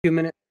Few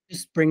minutes,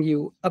 just bring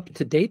you up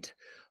to date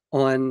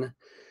on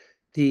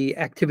the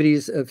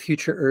activities of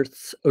Future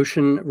Earth's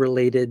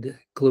ocean-related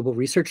global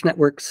research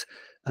networks,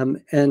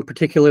 and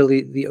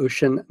particularly the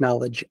Ocean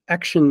Knowledge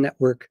Action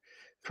Network,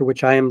 for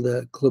which I am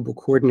the global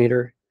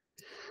coordinator.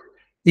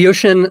 The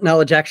Ocean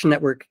Knowledge Action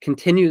Network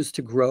continues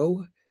to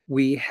grow.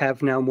 We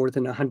have now more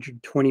than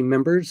 120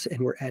 members, and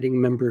we're adding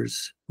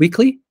members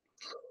weekly.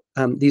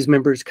 These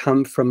members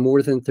come from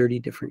more than 30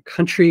 different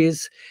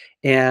countries,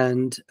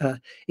 and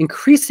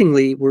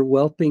increasingly we're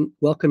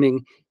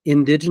welcoming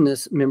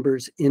Indigenous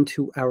members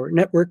into our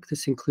network.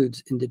 This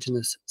includes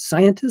Indigenous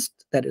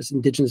scientists, that is,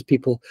 Indigenous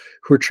people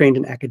who are trained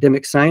in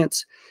academic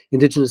science,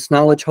 Indigenous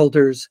knowledge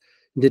holders,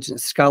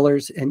 Indigenous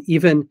scholars, and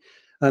even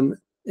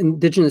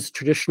Indigenous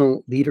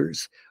traditional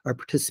leaders are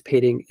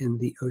participating in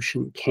the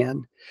Ocean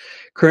Can.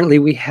 Currently,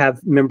 we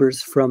have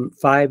members from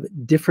 5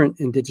 different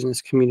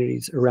Indigenous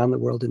communities around the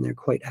world, and they're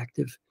quite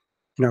active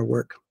in our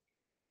work.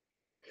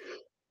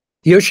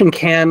 The Ocean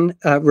Can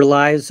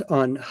relies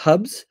on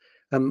hubs.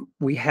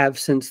 We have,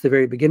 since the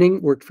very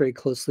beginning, worked very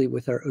closely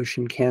with our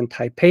Ocean Can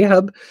Taipei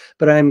hub,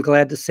 but I'm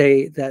glad to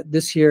say that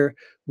this year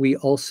we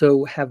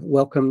also have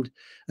welcomed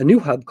a new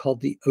hub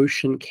called the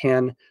Ocean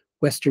Can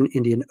Western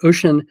Indian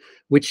Ocean,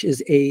 which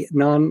is a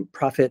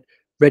nonprofit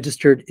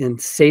registered in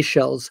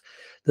Seychelles.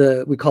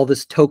 We call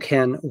this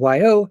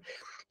TOCAN-YO.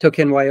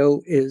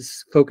 TOCAN-YO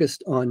is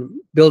focused on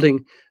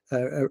building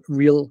a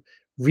real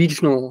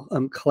regional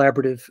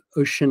collaborative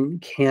ocean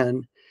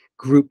can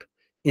group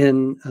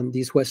in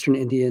these Western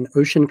Indian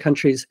Ocean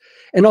countries,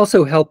 and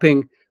also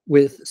helping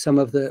with some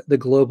of the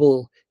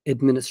global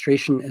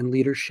administration and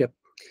leadership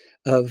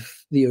of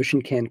the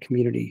Ocean Can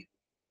community.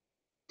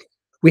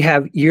 We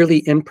have yearly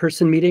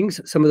in-person meetings.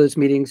 Some of those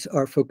meetings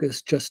are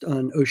focused just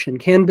on Ocean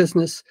Can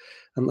business,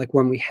 like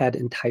one we had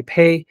in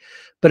Taipei,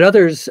 but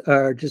others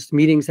are just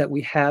meetings that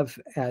we have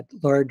at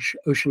large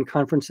ocean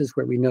conferences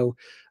where we know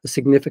a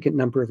significant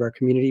number of our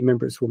community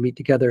members will meet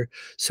together.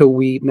 So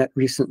we met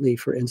recently,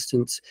 for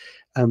instance,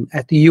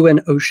 at the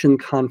UN Ocean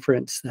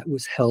Conference that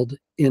was held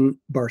in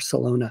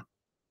Barcelona.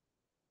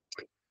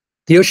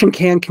 The Ocean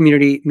Can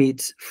community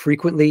meets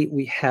frequently.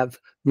 We have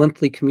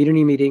monthly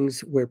community meetings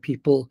where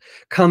people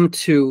come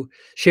to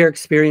share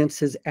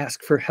experiences,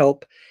 ask for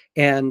help,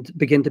 and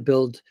begin to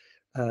build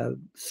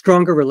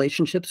stronger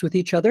relationships with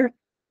each other.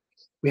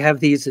 We have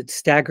these at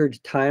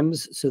staggered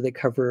times, so they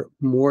cover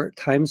more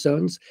time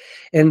zones.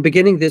 And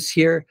beginning this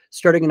year,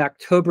 starting in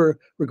October,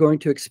 we're going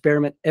to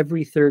experiment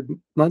every 3rd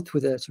month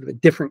with a sort of a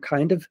different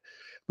kind of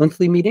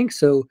monthly meeting.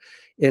 So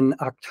in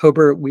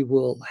October, we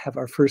will have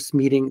our first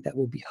meeting that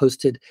will be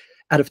hosted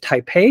out of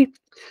Taipei.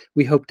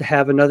 We hope to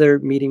have another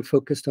meeting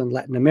focused on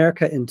Latin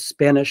America in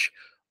Spanish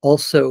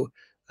also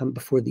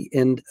before the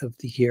end of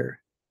the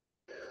year.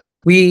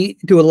 We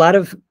do a lot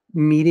of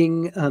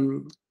meeting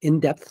in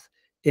depth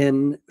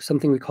in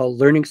something we call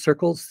learning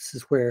circles.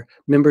 This is where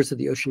members of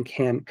the Ocean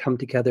Can come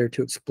together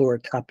to explore a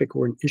topic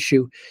or an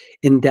issue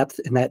in depth,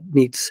 and that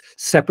meets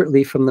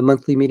separately from the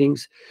monthly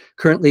meetings.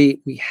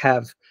 Currently, we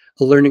have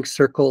a learning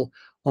circle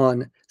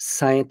on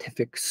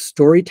scientific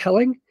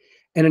storytelling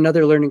and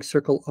another learning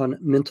circle on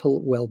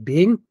mental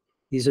well-being.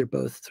 These are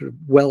both sort of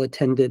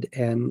well-attended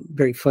and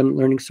very fun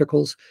learning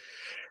circles.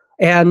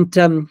 And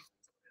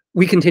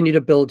we continue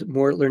to build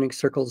more learning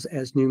circles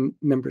as new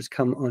members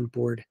come on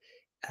board.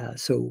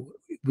 So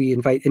we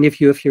invite any of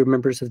you, if you're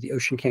members of the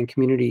Ocean Can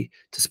community,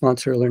 to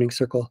sponsor a learning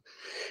circle.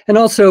 And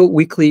also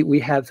weekly,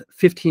 we have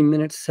 15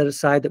 minutes set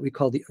aside that we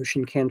call the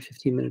Ocean Can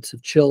 15 Minutes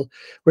of Chill,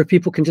 where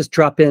people can just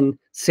drop in,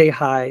 say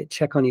hi,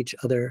 check on each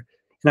other,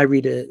 and I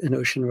read an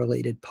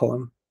ocean-related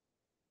poem.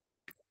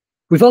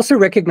 We've also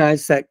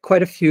recognized that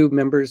quite a few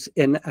members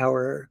in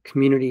our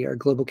community, our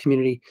global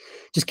community,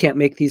 just can't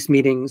make these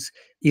meetings,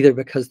 either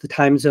because the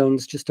time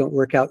zones just don't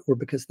work out or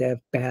because they have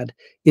bad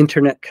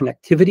internet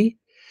connectivity.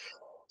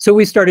 So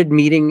we started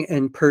meeting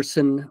in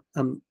person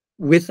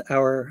with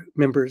our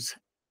members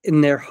in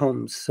their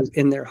homes, so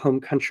in their home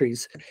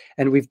countries.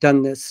 And we've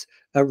done this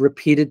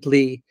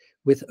repeatedly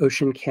with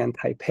Ocean Can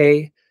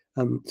Taipei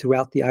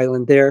throughout the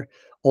island there,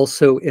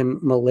 also in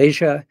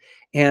Malaysia,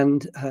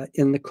 and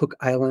in the Cook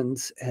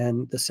Islands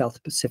and the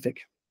South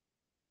Pacific.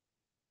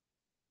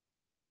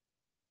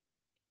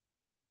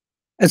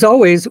 As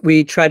always,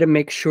 we try to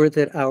make sure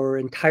that our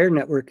entire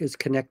network is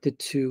connected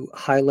to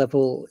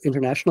high-level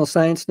international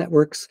science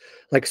networks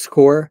like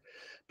SCOR,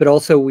 but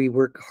also we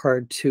work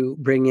hard to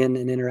bring in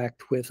and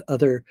interact with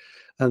other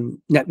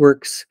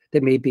networks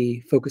that may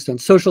be focused on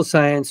social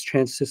science,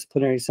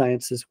 transdisciplinary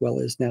science, as well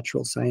as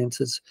natural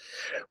sciences.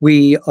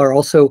 We are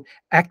also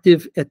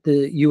active at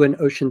the UN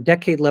Ocean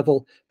Decade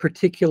level,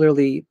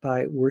 particularly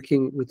by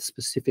working with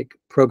specific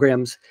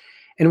programs.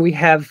 And we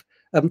have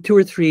 2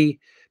 or 3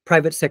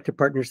 private sector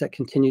partners that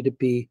continue to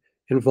be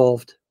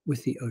involved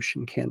with the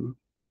Ocean Can.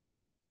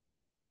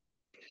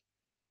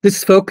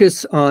 This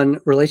focus on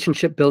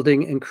relationship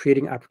building and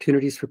creating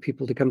opportunities for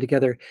people to come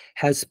together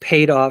has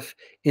paid off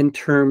in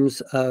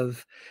terms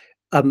of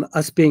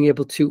us being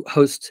able to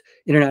host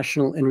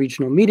international and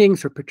regional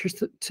meetings or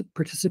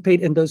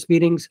participate in those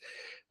meetings.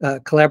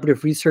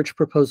 collaborative research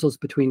proposals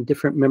between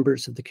different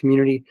members of the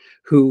community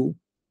who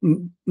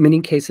in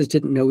many cases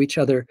didn't know each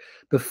other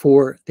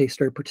before they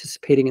started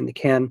participating in the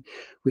CAN.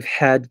 We've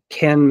had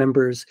CAN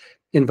members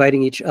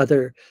inviting each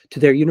other to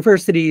their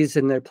universities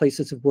and their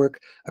places of work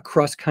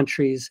across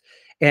countries,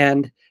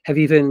 and have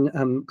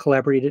even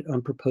collaborated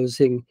on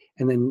proposing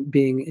and then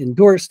being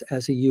endorsed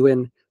as a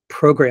UN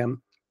program.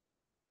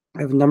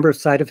 I have a number of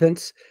side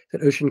events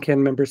that Ocean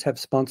CAN members have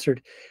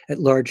sponsored at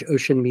large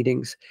ocean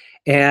meetings,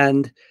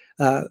 and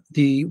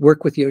the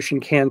work with the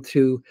Ocean CAN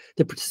through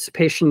the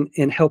participation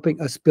in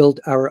helping us build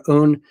our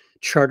own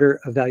charter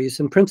of values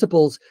and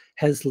principles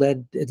has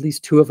led at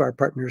least 2 of our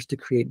partners to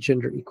create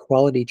gender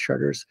equality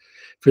charters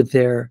for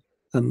their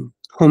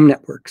home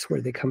networks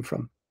where they come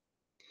from.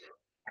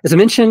 As I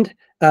mentioned,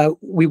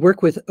 we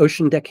work with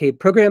Ocean Decade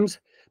programs,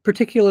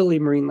 particularly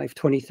Marine Life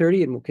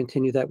 2030, and we'll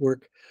continue that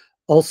work.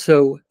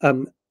 Also,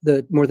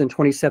 the more than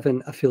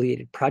 27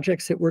 affiliated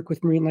projects that work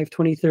with Marine Life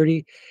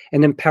 2030,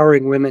 and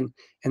Empowering Women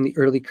and the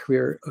Early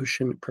Career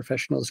Ocean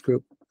Professionals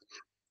Group.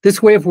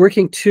 This way of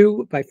working,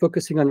 too, by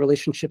focusing on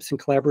relationships and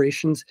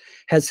collaborations,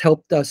 has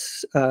helped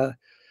us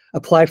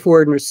apply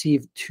for and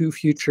receive 2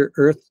 Future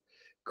Earth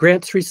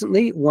grants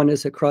recently. One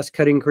is a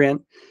cross-cutting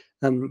grant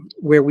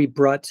where we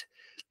brought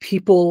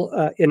people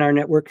in our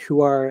network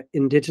who are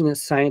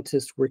Indigenous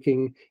scientists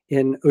working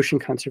in ocean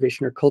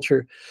conservation or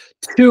culture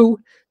to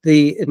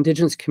the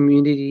Indigenous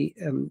community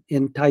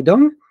in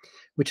Taidong,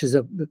 which is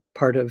a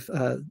part of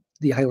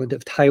the island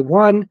of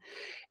Taiwan.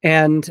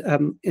 And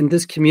in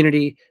this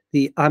community,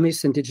 the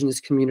Amis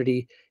Indigenous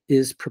community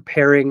is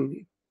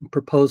preparing a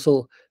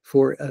proposal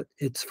for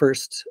its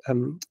first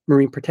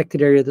marine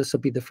protected area. This will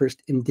be the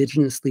first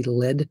indigenously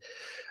led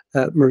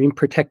marine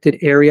protected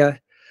area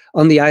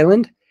on the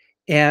island.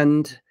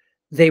 And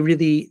they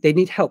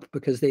need help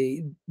because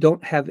they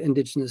don't have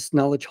Indigenous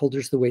knowledge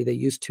holders the way they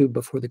used to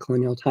before the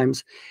colonial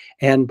times.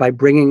 And by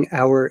bringing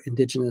our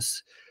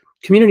Indigenous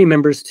community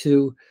members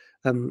to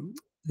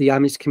the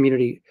Amis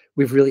community,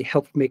 we've really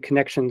helped make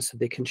connections so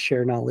they can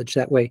share knowledge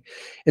that way.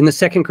 In the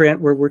second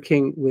grant, we're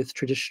working with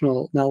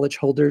traditional knowledge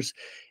holders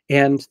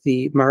and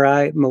the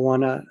Marai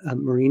Moana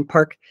Marine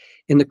Park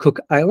in the Cook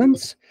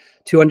Islands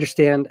to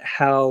understand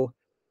how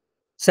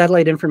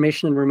satellite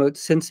information and remote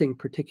sensing,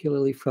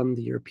 particularly from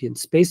the European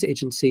Space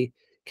Agency,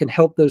 can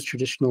help those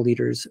traditional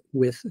leaders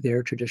with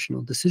their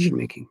traditional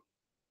decision-making.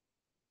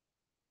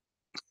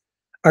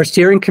 Our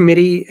steering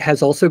committee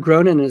has also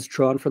grown and is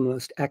drawn from the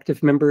most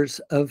active members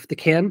of the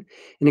CAN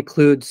and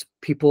includes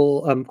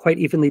people quite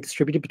evenly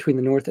distributed between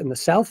the North and the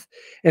South,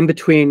 and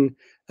between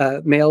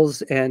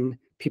males and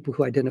people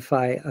who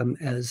identify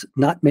as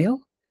not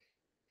male.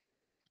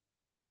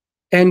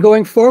 And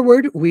going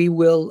forward, we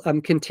will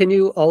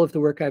continue all of the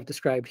work I've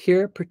described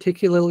here,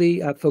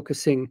 particularly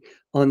focusing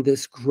on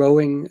this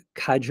growing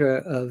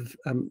cadre of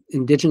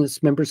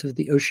Indigenous members of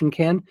the Ocean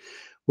CAN.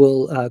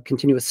 We'll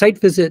continue with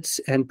site visits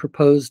and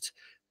proposed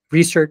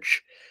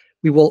research.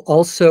 We will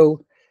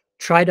also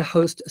try to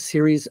host a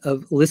series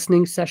of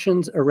listening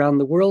sessions around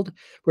the world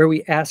where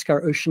we ask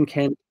our Ocean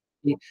CAN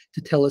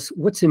to tell us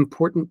what's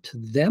important to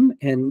them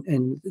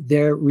and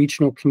their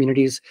regional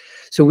communities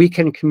so we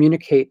can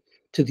communicate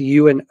to the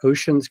UN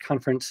Oceans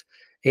Conference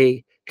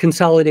a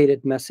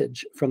consolidated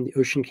message from the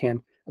Ocean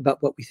CAN about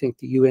what we think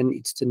the UN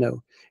needs to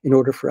know in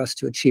order for us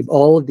to achieve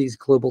all of these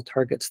global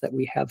targets that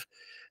we have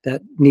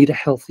that need a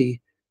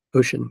healthy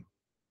ocean.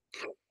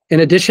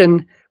 In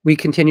addition, we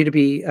continue to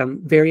be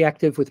very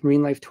active with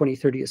Marine Life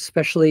 2030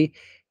 especially,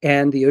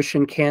 and the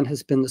Ocean CAN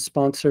has been the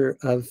sponsor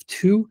of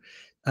 2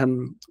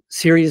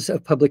 series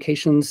of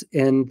publications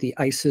in the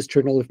ICES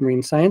Journal of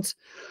Marine Science.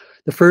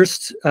 The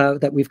first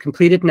that we've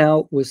completed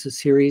now was a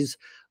series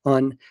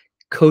on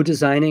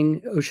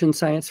co-designing ocean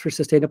science for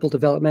sustainable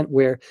development,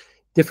 where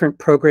different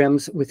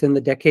programs within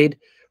the decade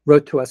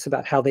wrote to us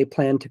about how they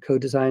plan to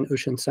co-design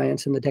ocean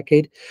science in the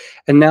decade.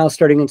 And now,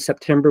 starting in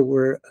September,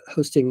 we're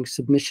hosting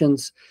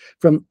submissions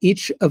from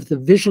each of the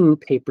vision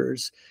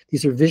papers.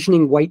 These are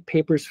visioning white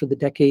papers for the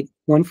decade,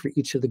 one for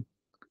each of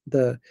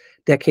the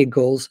decade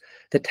goals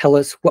that tell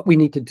us what we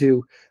need to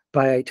do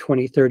by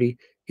 2030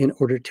 in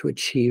order to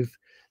achieve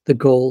the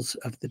goals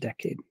of the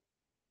decade.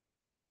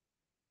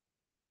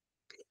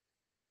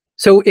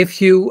 So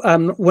if you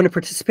want to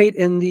participate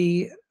in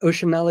the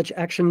Ocean Knowledge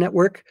Action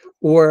Network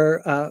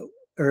or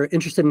are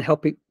interested in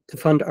helping to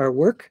fund our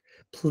work,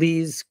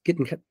 please get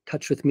in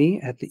touch with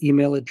me at the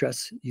email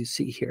address you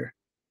see here.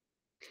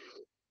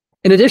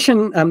 In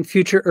addition,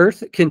 Future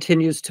Earth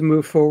continues to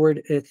move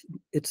forward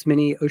its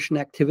many ocean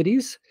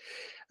activities.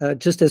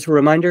 Just as a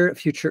reminder,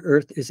 Future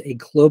Earth is a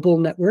global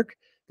network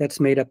that's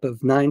made up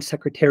of 9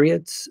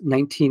 secretariats,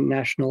 19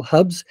 national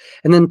hubs,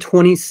 and then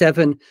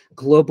 27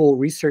 global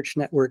research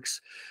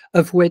networks,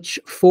 of which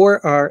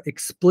 4 are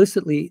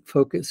explicitly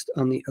focused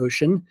on the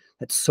ocean.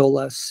 That's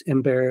SOLAS,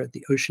 EMBER,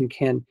 the Ocean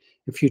CAN,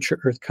 and Future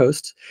Earth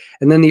Coasts.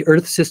 And then the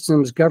Earth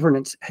Systems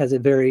Governance has a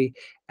very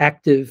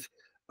active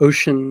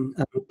ocean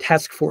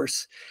task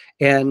force.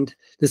 And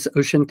this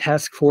ocean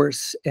task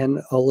force and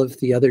all of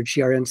the other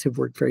GRNs have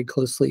worked very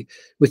closely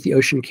with the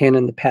Ocean CAN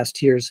in the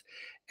past years.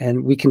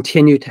 And we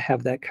continue to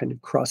have that kind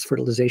of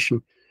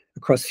cross-fertilization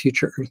across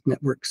future Earth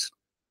networks.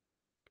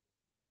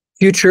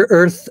 Future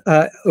Earth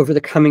over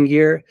the coming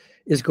year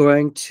is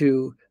going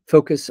to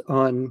focus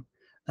on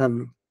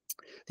the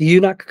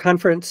UNOC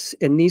conference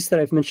in Nice that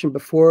I've mentioned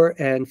before,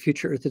 and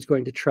Future Earth is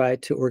going to try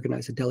to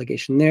organize a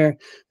delegation there.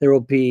 There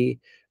will be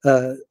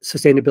a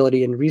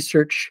Sustainability and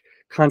Research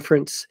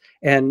Conference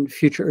and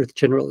Future Earth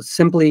General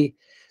Assembly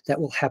that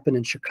will happen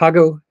in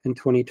Chicago in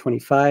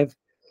 2025.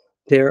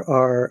 There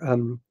are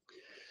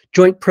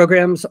joint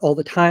programs all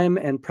the time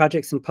and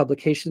projects and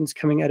publications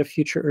coming out of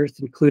Future Earth,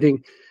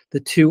 including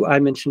the two I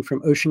mentioned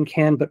from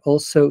OceanCan, but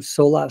also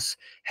SOLAS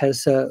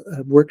has a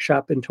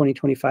workshop in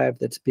 2025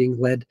 that's being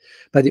led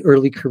by the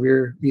early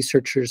career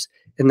researchers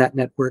in that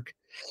network.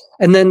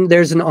 And then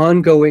there's an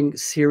ongoing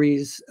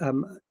series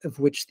of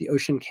which the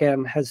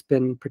OceanCan has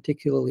been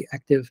particularly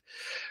active,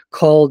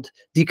 called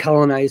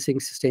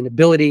Decolonizing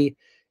Sustainability.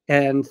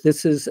 And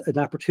this is an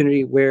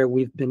opportunity where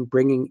we've been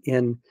bringing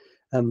in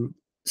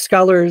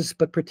scholars,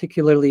 but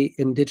particularly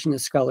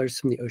Indigenous scholars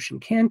from the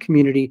OceanCan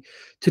community,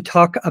 to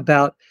talk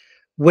about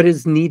what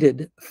is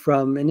needed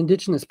from an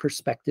Indigenous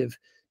perspective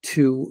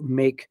to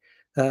make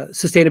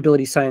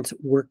sustainability science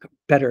work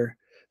better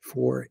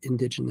for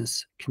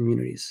Indigenous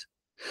communities.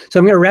 So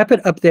I'm going to wrap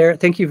it up there.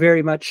 Thank you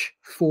very much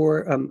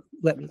for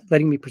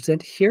letting me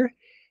present here.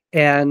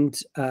 And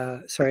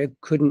sorry I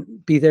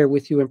couldn't be there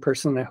with you in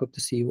person. I hope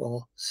to see you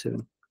all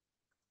soon.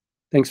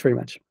 Thanks very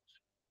much.